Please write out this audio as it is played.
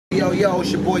Yo,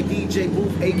 it's your boy DJ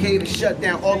Booth, aka The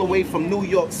Shutdown, all the way from New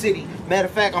York City. Matter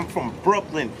of fact, I'm from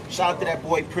Brooklyn. Shout out to that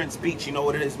boy Prince Beach. You know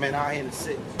what it is, man. Out here in the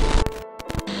city.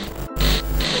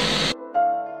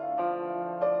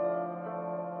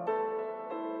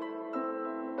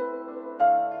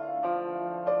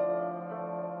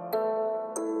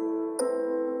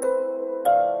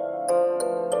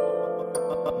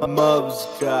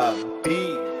 Mubz got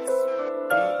beats.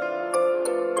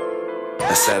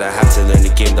 I said I had to learn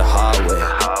the game the hard way.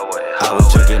 I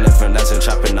was drinking and finessing,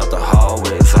 trapping out the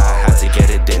hallways. I had to get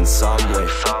it in some way.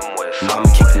 Mama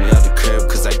kicked me out the crib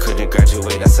cause I couldn't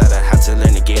graduate. I said I had to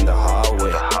learn the game the hard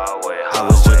way. I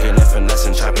was drinking and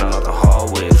finessing, trapping out the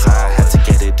hallways. I had to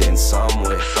get it in some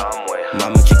way.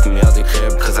 Mama kicked me out the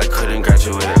crib cause I couldn't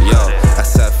graduate. Yo, I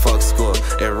said fuck school,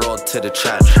 it rolled to the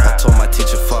trap. I told my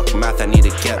teacher fuck math, I need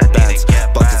to get bands.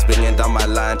 Buckets bringing down my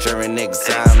line during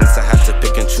exams. I had to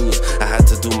pick and choose, I had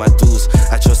to do my dues.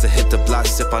 I chose to hit the block,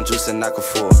 sip on juice and knock a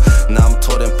fool. Now I'm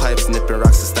toting pipes, nipping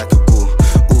rocks and stack of goo.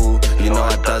 Ooh, you know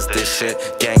I does this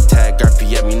shit. Gang tag,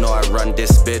 RPM, you know I run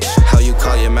this bitch. How you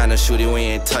call your man a shooter when you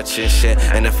ain't touching shit?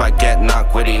 And if I get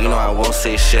knocked with it, you know I won't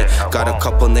say shit. Got a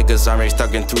couple niggas already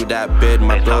thugging through that bid.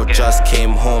 My bro just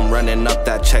came home running up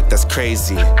that check, that's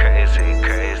crazy.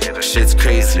 Shit's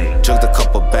crazy. Jugged a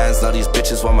couple bands, now these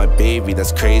bitches want my baby,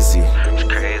 that's crazy.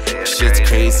 Shit's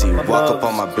crazy. Walk up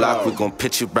on my block, we gon'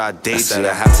 pitch you broad day. I said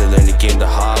I had to learn the game the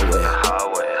hard way.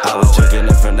 I was drinking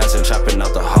and finessing, trapping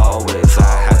out the hallways.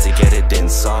 I had to get it in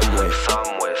some way.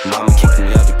 Mama kicked me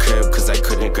out the crib cause I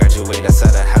couldn't graduate. I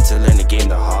said I had to learn the game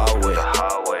the hard way.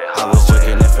 I was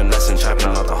drinking and finessing,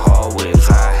 trapping out the hallways.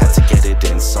 I had to get it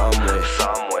in some way.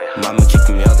 Mama kicked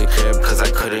me out the crib cause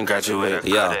I couldn't graduate.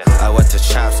 Yeah, I went to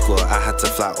trap school, I had to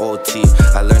fly OT.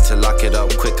 I learned to lock it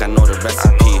up quick, I know the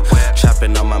recipe.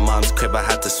 Trapping on my mom's crib, I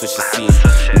had to switch the scene.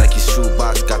 Nike's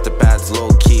shoebox, got the bags low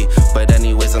key. But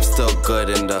anyways, I'm still good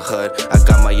in the hood. I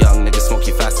got my young nigga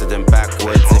smoky faster than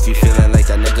backwoods. If you feeling like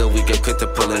that nigga, we get quick to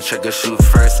pull and trigger. Shoot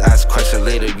first, ask question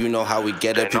later, you know how we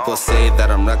get it. People say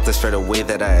that I'm reckless for the way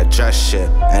that I address shit.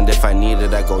 And if I need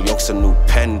it, I go yoke some new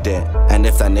pendant. And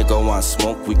if that nigga want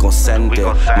smoke, we gon' send it.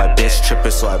 My bitch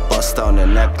trippin', so I bust down the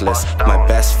necklace. My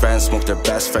best friend smoke their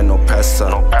best friend, no presser.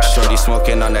 Shorty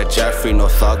smoking on that Jeffrey, no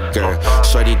thugger.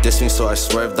 Shorty dissed me, so I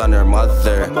swerved on her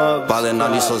mother. Ballin'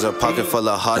 on these hoes, a pocket full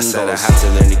of hundos. I said I had to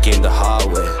learn the game the hard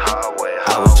way.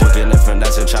 I was drinking and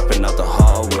finessing, trapping out the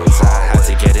hallways. I had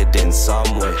to get it in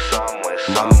some way.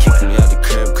 Mama kicked me out the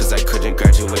crib cause I couldn't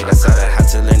graduate. I said I had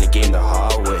to learn the game the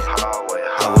hard way.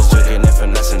 I was drinking and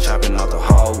finessing, trapping out the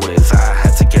hallways. I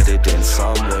had to get it in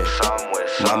some way.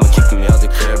 Mama kicked me out the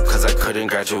crib cause I couldn't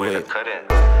graduate.